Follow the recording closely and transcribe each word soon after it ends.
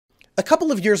A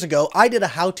couple of years ago, I did a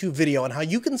how-to video on how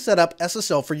you can set up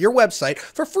SSL for your website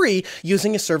for free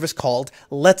using a service called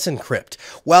Let's Encrypt.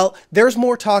 Well, there's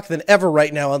more talk than ever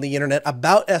right now on the internet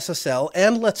about SSL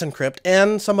and Let's Encrypt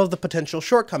and some of the potential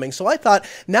shortcomings. So I thought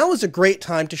now is a great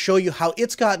time to show you how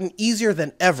it's gotten easier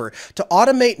than ever to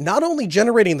automate not only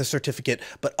generating the certificate,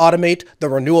 but automate the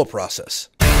renewal process.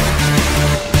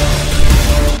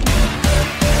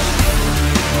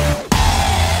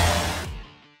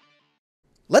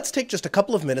 Let's take just a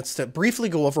couple of minutes to briefly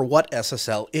go over what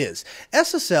SSL is.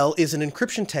 SSL is an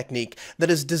encryption technique that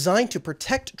is designed to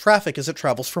protect traffic as it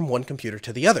travels from one computer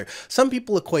to the other. Some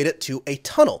people equate it to a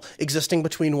tunnel existing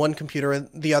between one computer and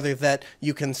the other that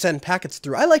you can send packets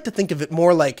through. I like to think of it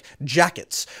more like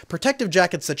jackets, protective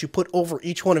jackets that you put over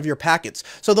each one of your packets.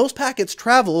 So those packets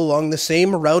travel along the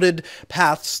same routed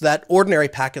paths that ordinary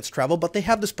packets travel, but they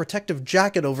have this protective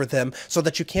jacket over them so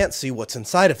that you can't see what's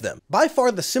inside of them. By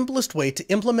far the simplest way to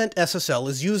implement SSL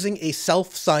is using a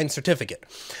self-signed certificate.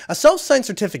 A self-signed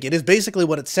certificate is basically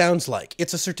what it sounds like.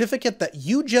 It's a certificate that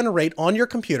you generate on your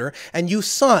computer and you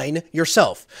sign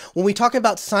yourself. When we talk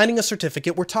about signing a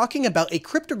certificate, we're talking about a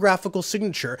cryptographical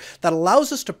signature that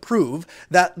allows us to prove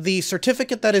that the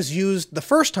certificate that is used the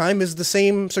first time is the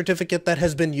same certificate that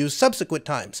has been used subsequent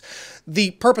times.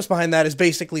 The purpose behind that is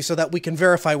basically so that we can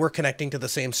verify we're connecting to the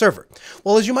same server.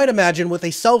 Well, as you might imagine, with a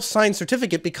self-signed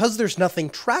certificate, because there's nothing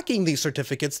tracking these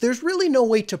certificates, there's really no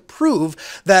way to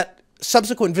prove that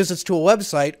subsequent visits to a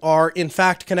website are in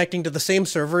fact connecting to the same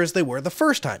server as they were the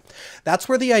first time. That's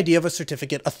where the idea of a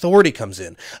certificate authority comes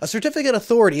in. A certificate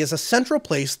authority is a central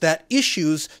place that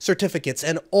issues certificates,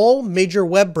 and all major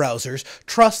web browsers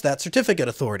trust that certificate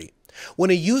authority.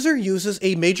 When a user uses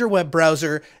a major web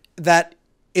browser that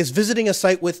is visiting a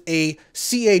site with a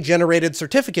CA-generated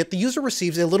certificate, the user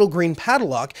receives a little green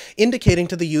padlock indicating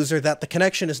to the user that the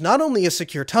connection is not only a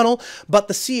secure tunnel, but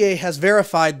the CA has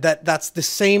verified that that's the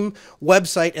same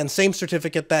website and same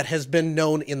certificate that has been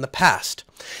known in the past.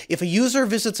 If a user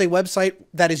visits a website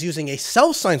that is using a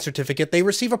self-signed certificate, they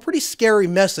receive a pretty scary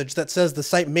message that says the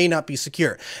site may not be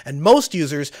secure. And most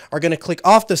users are going to click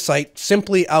off the site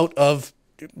simply out of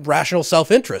rational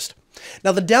self-interest.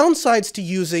 Now, the downsides to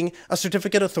using a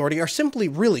certificate authority are simply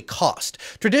really cost.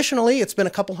 Traditionally, it's been a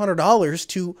couple $100s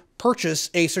to purchase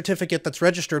a certificate that's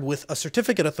registered with a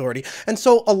certificate authority. And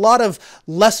so a lot of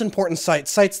less important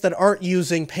sites that aren't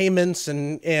using payments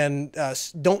and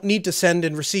don't need to send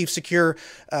and receive secure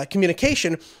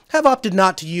communication have opted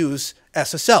not to use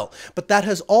SSL. But that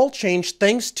has all changed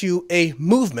thanks to a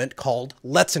movement called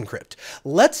Let's Encrypt.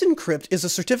 Let's Encrypt is a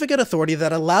certificate authority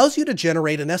that allows you to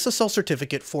generate an SSL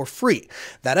certificate for free.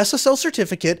 That SSL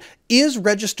certificate is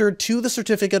registered to the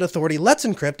certificate authority Let's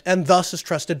Encrypt and thus is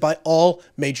trusted by all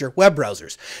major web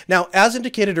browsers. Now, as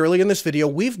indicated earlier in this video,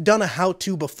 we've done a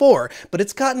how-to before, but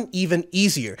it's gotten even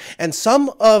easier. And some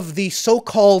of the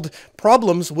so-called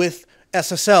problems with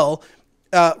SSL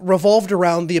revolved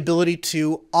around the ability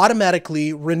to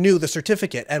automatically renew the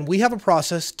certificate. And we have a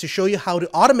process to show you how to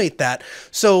automate that,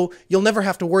 so you'll never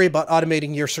have to worry about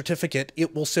automating your certificate.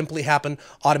 It will simply happen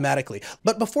automatically.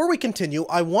 But before we continue,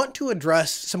 I want to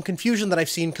address some confusion that I've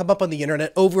seen come up on the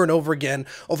internet over and over again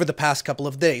over the past couple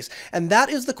of days. And that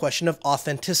is the question of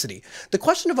authenticity. The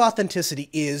question of authenticity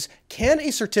is, can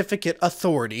a certificate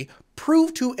authority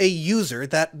prove to a user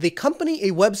that the company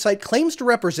a website claims to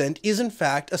represent is in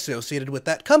fact associated with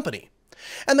that company?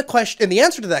 And the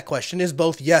answer to that question is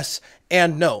both yes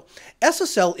and no.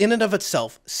 SSL in and of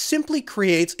itself simply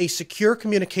creates a secure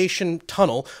communication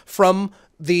tunnel from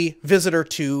the visitor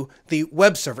to the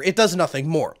web server. It does nothing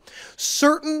more.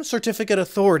 Certain certificate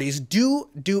authorities do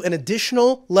an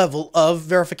additional level of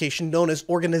verification known as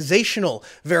organizational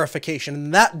verification,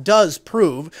 and that does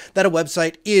prove that a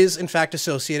website is in fact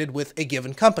associated with a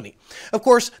given company. Of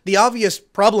course, the obvious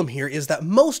problem here is that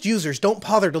most users don't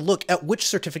bother to look at which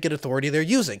certificate authority they're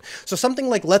using. So something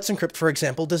like Let's Encrypt, for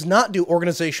example, does not do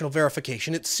organizational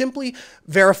verification. It simply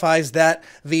verifies that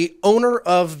the owner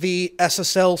of the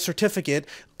SSL certificate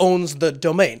owns the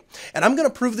domain. And I'm going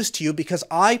to prove this to you because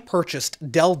I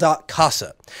purchased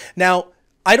Dell.Casa. Now,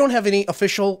 I don't have any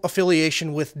official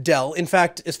affiliation with Dell. In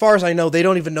fact, as far as I know, they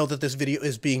don't even know that this video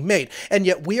is being made. And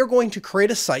yet we are going to create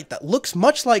a site that looks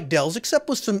much like Dell's, except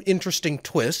with some interesting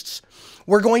twists.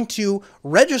 We're going to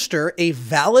register a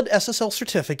valid SSL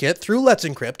certificate through Let's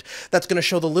Encrypt that's going to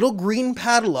show the little green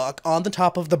padlock on the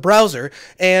top of the browser,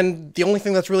 and the only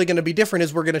thing that's really going to be different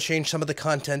is we're going to change some of the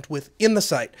content within the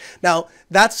site. Now,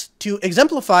 that's to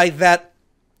exemplify that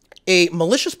a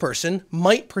malicious person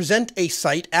might present a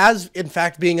site as, in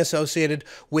fact, being associated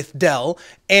with Dell,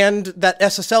 and that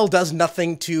SSL does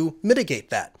nothing to mitigate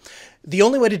that. The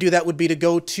only way to do that would be to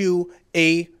go to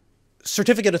a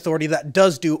certificate authority that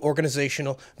does do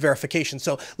organizational verification.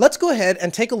 So let's go ahead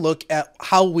and take a look at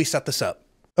how we set this up.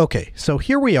 Okay, so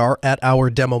here we are at our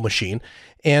demo machine,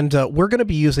 and we're going to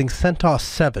be using CentOS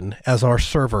 7 as our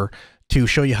server to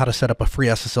show you how to set up a free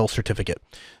SSL certificate.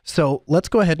 So let's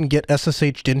go ahead and get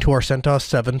SSH'd into our CentOS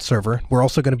 7 server. We're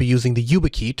also going to be using the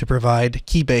YubiKey to provide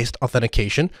key-based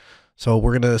authentication. So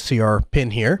we're going to see our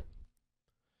PIN here.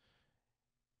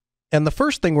 And the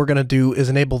first thing we're going to do is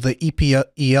enable the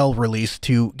EPEL release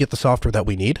to get the software that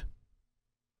we need.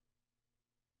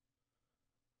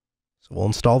 So we'll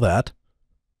install that.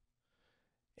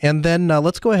 And then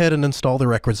let's go ahead and install the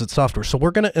requisite software. So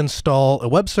we're going to install a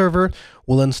web server.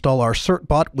 We'll install our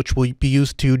certbot, which will be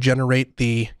used to generate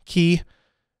the key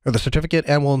or the certificate,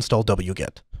 and we'll install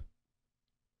wget.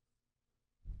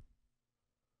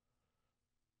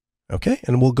 Okay,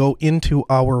 and we'll go into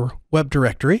our web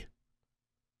directory.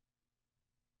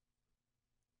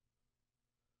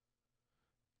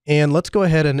 And let's go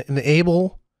ahead and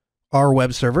enable our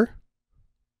web server.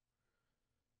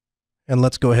 And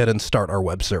let's go ahead and start our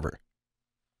web server.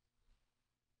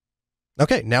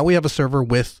 Okay, now we have a server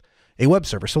with a web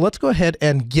server. So let's go ahead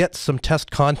and get some test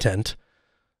content,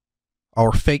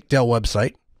 our fake Dell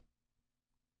website.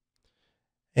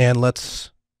 And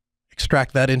let's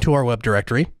extract that into our web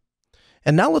directory.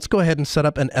 And now let's go ahead and set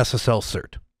up an SSL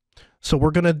cert. So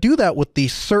we're going to do that with the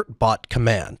certbot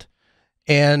command.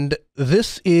 And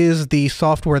this is the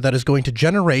software that is going to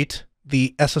generate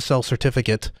the SSL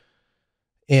certificate.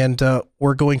 And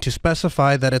we're going to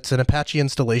specify that it's an Apache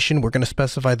installation. We're going to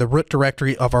specify the root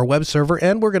directory of our web server,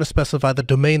 and we're going to specify the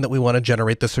domain that we want to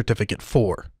generate the certificate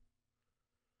for.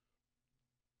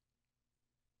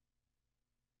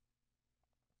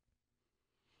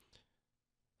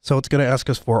 So it's going to ask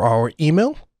us for our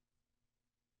email.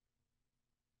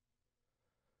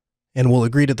 And we'll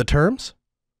agree to the terms.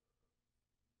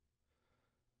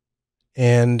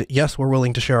 And yes, we're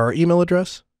willing to share our email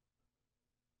address.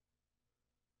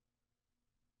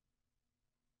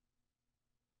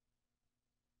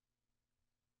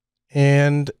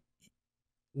 And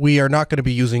we are not going to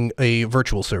be using a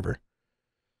virtual server.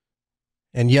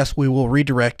 And yes, we will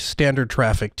redirect standard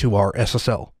traffic to our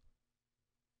SSL.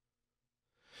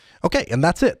 Okay, and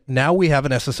that's it. Now we have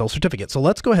an SSL certificate. So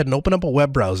let's go ahead and open up a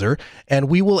web browser, and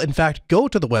we will in fact go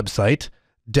to the website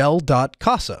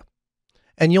dell.casa.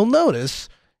 And you'll notice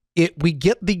we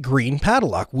get the green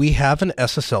padlock. We have an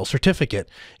SSL certificate.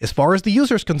 As far as the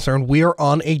user is concerned, we are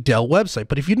on a Dell website.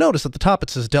 But if you notice at the top, it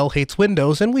says Dell hates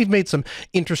Windows, and we've made some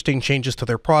interesting changes to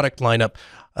their product lineup,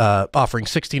 offering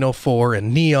 1604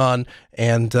 and Neon,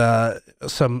 and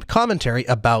some commentary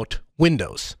about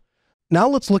Windows. Now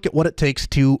let's look at what it takes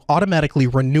to automatically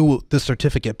renew the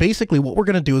certificate. Basically, what we're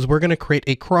going to do is we're going to create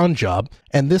a cron job,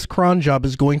 and this cron job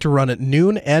is going to run at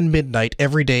noon and midnight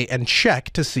every day and check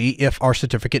to see if our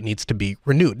certificate needs to be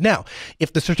renewed. Now,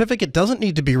 if the certificate doesn't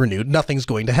need to be renewed, nothing's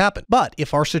going to happen. But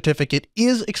if our certificate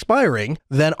is expiring,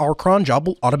 then our cron job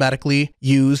will automatically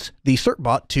use the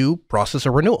certbot to process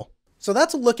a renewal. So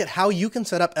that's a look at how you can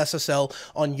set up SSL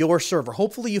on your server.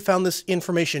 Hopefully you found this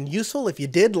information useful. If you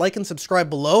did, like and subscribe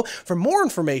below. For more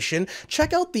information,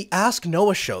 check out the Ask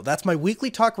Noah show. That's my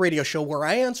weekly talk radio show where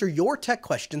I answer your tech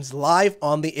questions live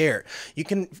on the air. You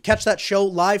can catch that show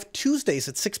live Tuesdays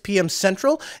at 6 p.m.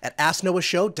 Central at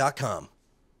AskNoahShow.com.